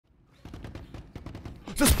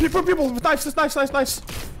There's people with knives, knives.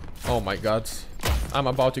 Oh my god. I'm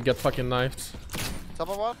about to get fucking knifed. Top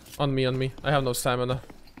of what? On me. I have no stamina.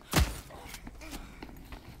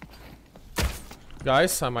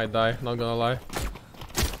 Guys, I might die, not gonna lie.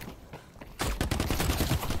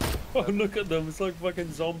 Oh, look at them, it's like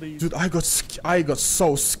fucking zombies. Dude, I got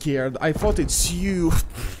so scared. I thought it's you.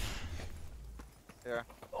 Yeah.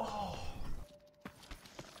 Oh.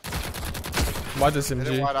 What is Hit him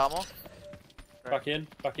MG? white armor. Back in.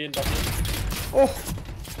 Oh!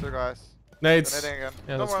 Two guys. Nades. Hitting again.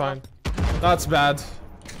 Yeah, Don't that's worry, fine. That's bad.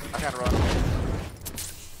 I can't run.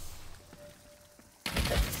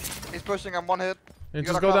 He's pushing, I'm one hit. Yeah,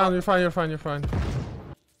 just go down, you're fine.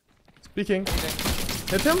 Speaking.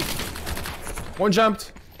 Hit him. One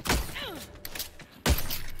jumped.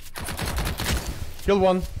 Kill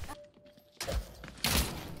one.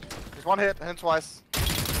 He's one hit, hit twice.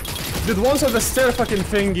 Did once at the stair fucking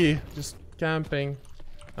thingy. Just camping.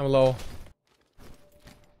 I'm low.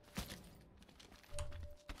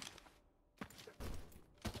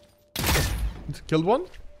 Killed one.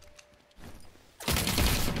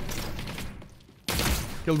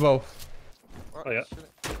 Killed both. What? Oh, yeah. Shit.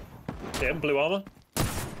 Hit him, blue armor.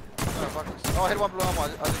 Oh, I hit one blue armor.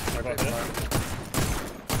 I got hit.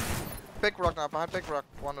 Big rock now, behind big rock.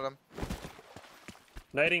 One of them.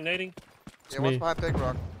 Nading. Yeah, one's behind big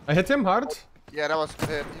rock. I hit him hard. Yeah, that was a good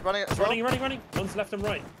hit. He's running. Running. One's left and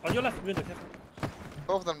right. On your left, Minda.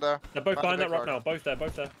 Both of them there. They're both behind that rock now. Both there.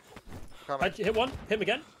 I hit one. Hit him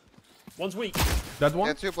again. One's weak. That one?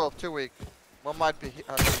 Yeah, two weak. One might be.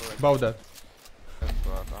 Both dead.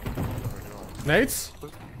 Nades?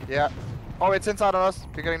 Yeah. Oh, it's inside on us.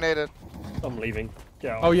 We're getting naded. I'm leaving.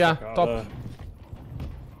 Yeah. Oh yeah, top.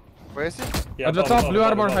 Where is he? Yeah, At the top, blue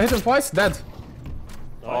armor. I hit him twice. Dead. Nice.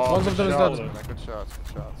 Oh, One of them is dead. Good shots.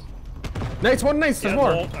 Nades, one nades. There's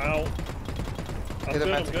more. Ow. I'm good.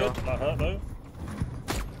 That hurt though.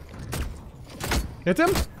 Hit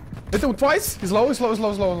him. Hit him twice. He's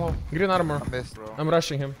low. Green armor. I missed, bro. I'm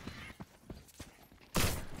rushing him.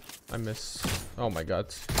 I miss. Oh my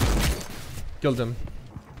god. Killed him.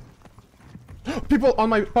 People on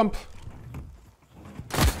my pump.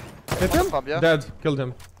 Hit him? Pump, yeah? Dead. Killed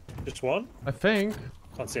him. Just one? I think.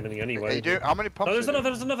 Can't see anything anyway. Hey, dude, how many pumps? No,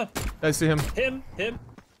 there's another. I see him. Him.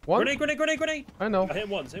 One? Grenade. I know. I hit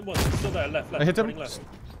once. He's still there. Left. I hit him. Left.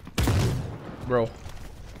 Bro.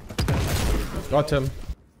 Got him.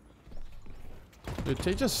 Dude,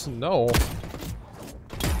 they just know.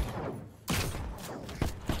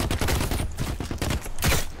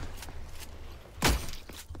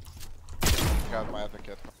 God, my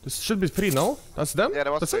advocate. This should be 3, no? That's them? Yeah,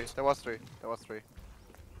 there was That's three. it? There was three.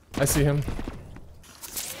 I see him.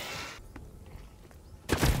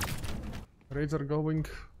 Raids are going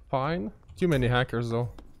fine. Too many hackers though.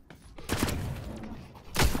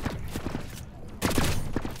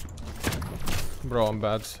 Bro, I'm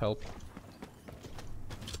bad. Help.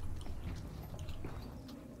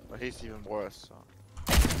 But he's even worse. So.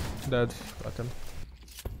 Dead. Got him.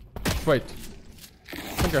 Wait. I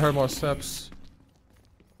think I heard more steps.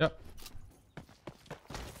 Yep.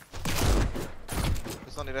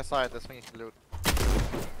 It's on the other side. That's when you can loot.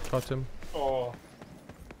 Got him. Oh.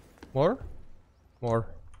 More? More.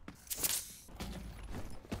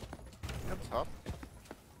 That's hot.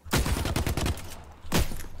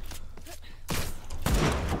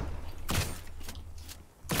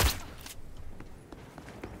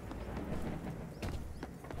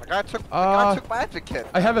 The guy took my advocate.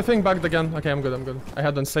 I have a thing bugged again. Okay, I'm good. I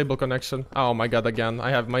had unstable connection. Oh my god, again.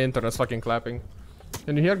 I have my internet's fucking clapping.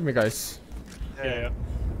 Can you hear me, guys? Yeah.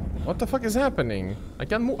 What the fuck is happening? I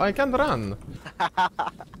can't move. I can't run.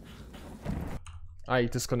 I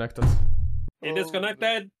disconnected. He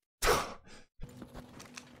disconnected.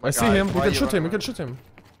 I see him. We can shoot him. We can shoot him.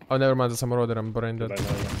 Oh, never mind. There's a marauder. I'm brain dead.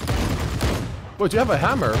 Wait, you have a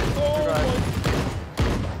hammer?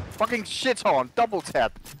 Fucking shit on. Double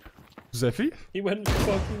tap. Zeffy? He went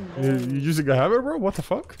fucking. You using a hammer, bro? What the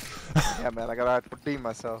fuck? Yeah, man. I gotta redeem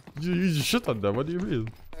myself. You shit on them. What do you mean?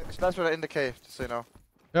 That's what in the cave, just so you know.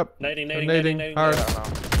 Yep. Nading. Hard.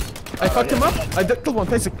 I fucked him up. I did kill one.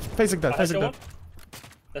 Basic dead. Basic dead.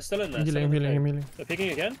 They're still in there. I'm healing. They're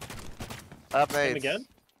picking again. I have Him nades. again.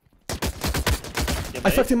 I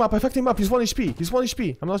fucked him up. He's 1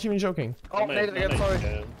 HP. I'm not even joking. Oh, naded again, sorry.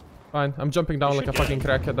 Yeah. Fine. I'm jumping down like a should fucking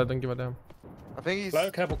get crackhead. I don't give a damn. I think he's...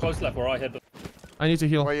 Careful, close left where I hit. I need to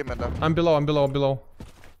heal. Where are you, Minda? I'm below.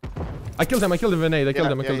 I killed him with a nade. I killed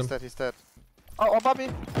him. He's dead. Oh, above me.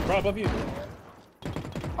 Right above you.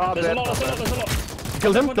 Oh, There's dead. a lot.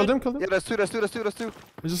 Killed him. Yeah, there's two.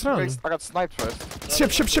 We just run. I got sniped first.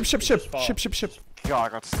 Ship. god, I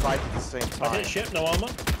got sniped at the same time. I hit ship, no armor.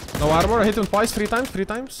 No armor. I hit him twice, 3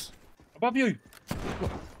 times. Above you.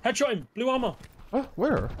 Headshot him. Blue armor. Oh,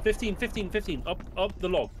 where? 15. Up the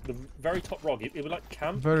log. The very top log. It was like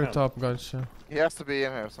camp. Very camp. top, gotcha. He has to be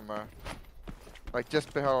in here somewhere. Like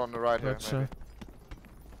just behind on the right here, Gotcha. maybe.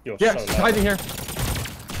 You're Yeah, so he's loud. hiding here.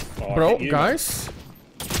 Oh, I Bro, hit you. guys.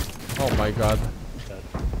 Oh my god.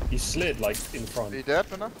 He slid like in front. Are you dead,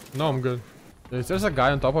 Minda? No, I'm good. If there's a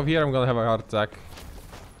guy on top of here, I'm gonna have a heart attack.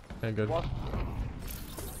 Okay, good. What?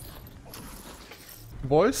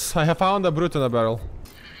 Boys, I have found a brute in a barrel.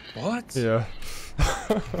 What? Yeah.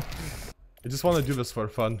 I just wanna do this for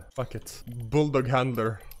fun. Fuck it. Bulldog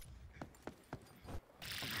handler.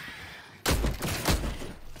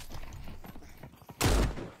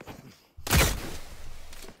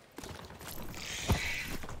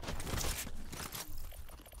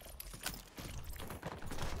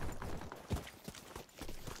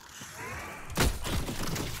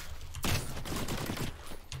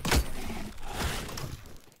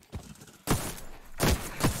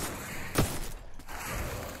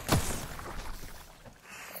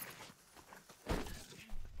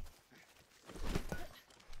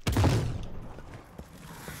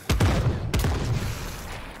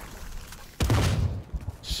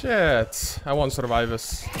 Shit, I won't survive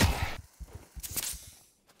this.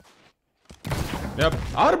 Yep,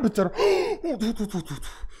 Arbiter!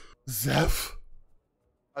 Zeph!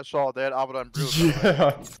 I saw that Arbiter and Brute.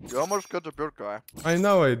 Yeah! You almost got the Brute guy. I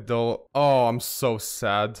know it though. Oh, I'm so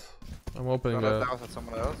sad. I'm opening That a... was at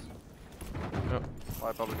someone else. Yep. Well,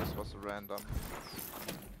 I probably just was random.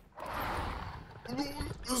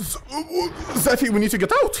 Zephy, we need to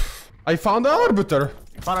get out! I found the Arbiter!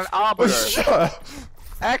 Found an Arbiter! Yeah.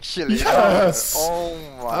 Actually! Yes! Oh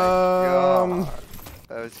my god!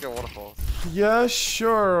 Let's go waterfall. Yeah,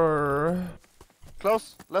 sure.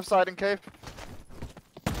 Close, left side in cave.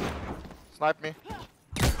 Snipe me.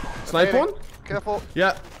 Snipe one? Careful.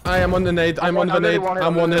 Yeah, I am on the nade. I'm on the I'm really nade. one hit,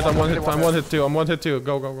 I'm one hit. really I'm one hit. one I'm hit. one hit too. I'm one hit too.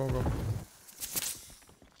 Go, go, go, go.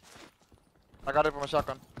 I got it from a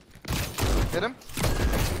shotgun. Hit him.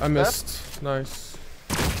 I missed. Nice.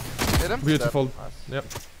 Hit him. Beautiful. Dead. Nice. Yep.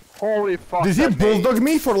 Holy fuck. Did he that bulldog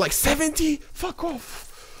me for like 70? Fuck off.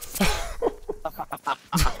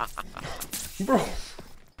 Bro.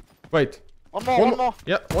 Wait. One more, one more.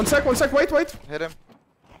 Yeah, one sec, wait, wait. Hit him.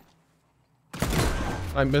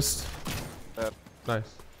 I missed. Dead.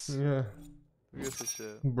 Nice. Yeah. Piece of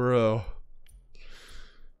shit. Bro.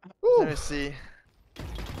 Let Ooh, me see.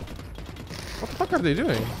 what the fuck are they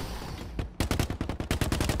doing?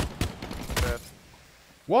 Dead.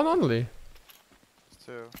 One only.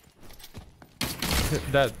 Two.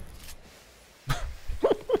 Dead.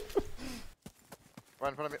 Right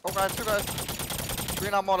in front of me. Oh guys, two guys.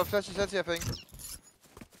 Green armor, the flashy sets here, I think.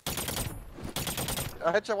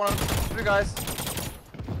 I headshot one of them. Three guys.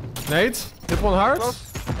 Nade. Hit one hard.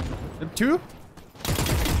 Close. Hit two.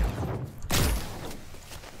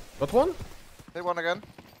 Got one. Hit one again.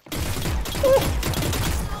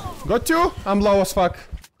 Got two. I'm low as fuck.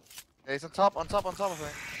 Yeah, he's on top, I think.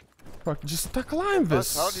 Fuck, just climb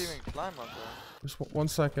this. How do you even climb up there? Just 1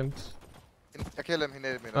 second. I killed him, he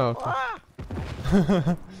naded me Oh, now. okay. Ah!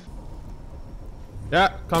 Yeah,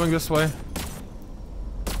 coming this way.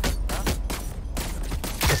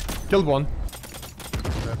 Killed one.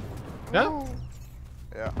 Dead. Yeah?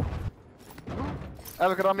 Yeah.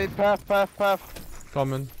 Look on me, path.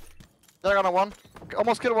 Coming. They're on a one.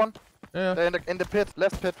 Almost killed one. Yeah. They're in the pit,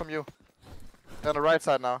 left pit from you. They're on the right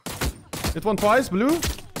side now. Hit one twice, blue.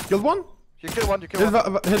 Killed one. You killed one, Hit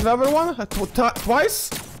the other one twice.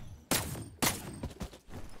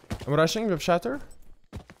 I'm rushing with shatter.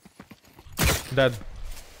 Dead.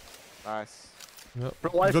 Nice. Yep.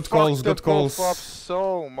 Bro, I Good fucked calls, the good calls. buff up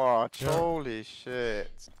so much. Yeah. Holy shit.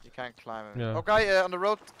 You can't climb him. Yeah. Okay, on the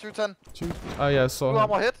road, 210. Oh yeah, Two so.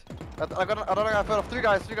 armor hit. I got another guy fell off. Three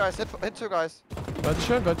guys. Hit two guys.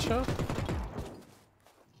 Gotcha. Hit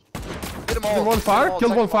them all. Killed one fire, Hit them all,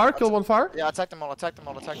 killed attack one them fire, all. killed one fire. Yeah, attack them all.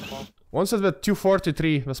 One set with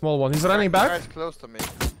 243, the small one. He's running back. Guys close to me.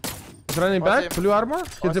 He's running Watch back. him. Blue armor.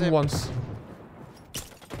 Hit Watch him him. once.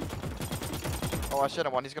 Oh, I should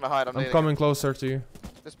have one. He's gonna hide. I'm needing coming closer to you. him.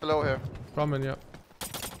 Just below here. Coming, yeah.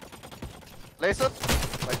 Laser.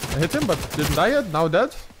 I hit him, but didn't die yet. Now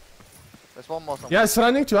dead. There's one more somewhere. Yeah, it's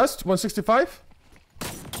running to us. 165.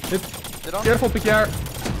 Hit. Hit on. Careful, PKR.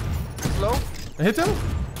 Slow. I hit him.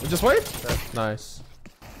 Just wait. Dead. Nice.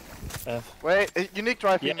 Wait, unique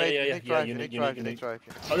drive, Yeah, mate. yeah, Unique unique drive.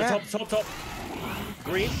 Oh, the top.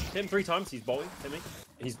 Green. Hit him 3 times. He's bowling. Hit me.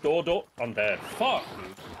 He's door. I'm dead. Fuck. Dude.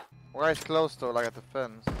 One guy's close though, like at the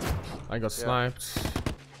fence. I got sniped.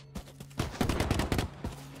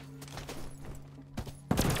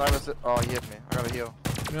 Oh, he hit me. I gotta heal.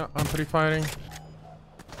 Yeah, I'm pre-firing.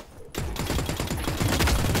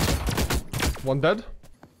 One dead.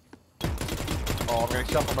 Oh, I'm getting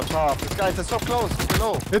shot from the top. This guy's so close.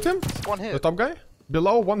 Below. Hit him. One hit. The top guy.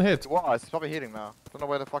 Below, one hit. Wow, he's probably hitting now. Don't know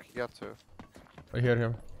where the fuck he got to. I hear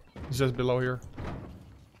him. He's just below here.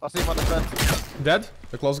 I see him on the fence. Dead?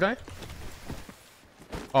 The close guy?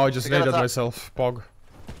 Oh, I just The guy naded on top. myself. Pog.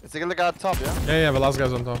 Is the guy at top, yeah? Yeah, the last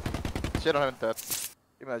guy's on top. Shit, I haven't dead.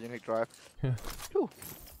 Imagine he drive. Yeah. Whew.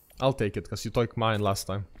 I'll take it, because you took mine last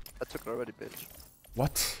time. I took it already, bitch.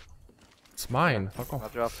 What? It's mine. Fuck I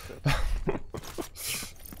off. dropped it.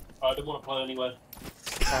 I don't want to play anyway.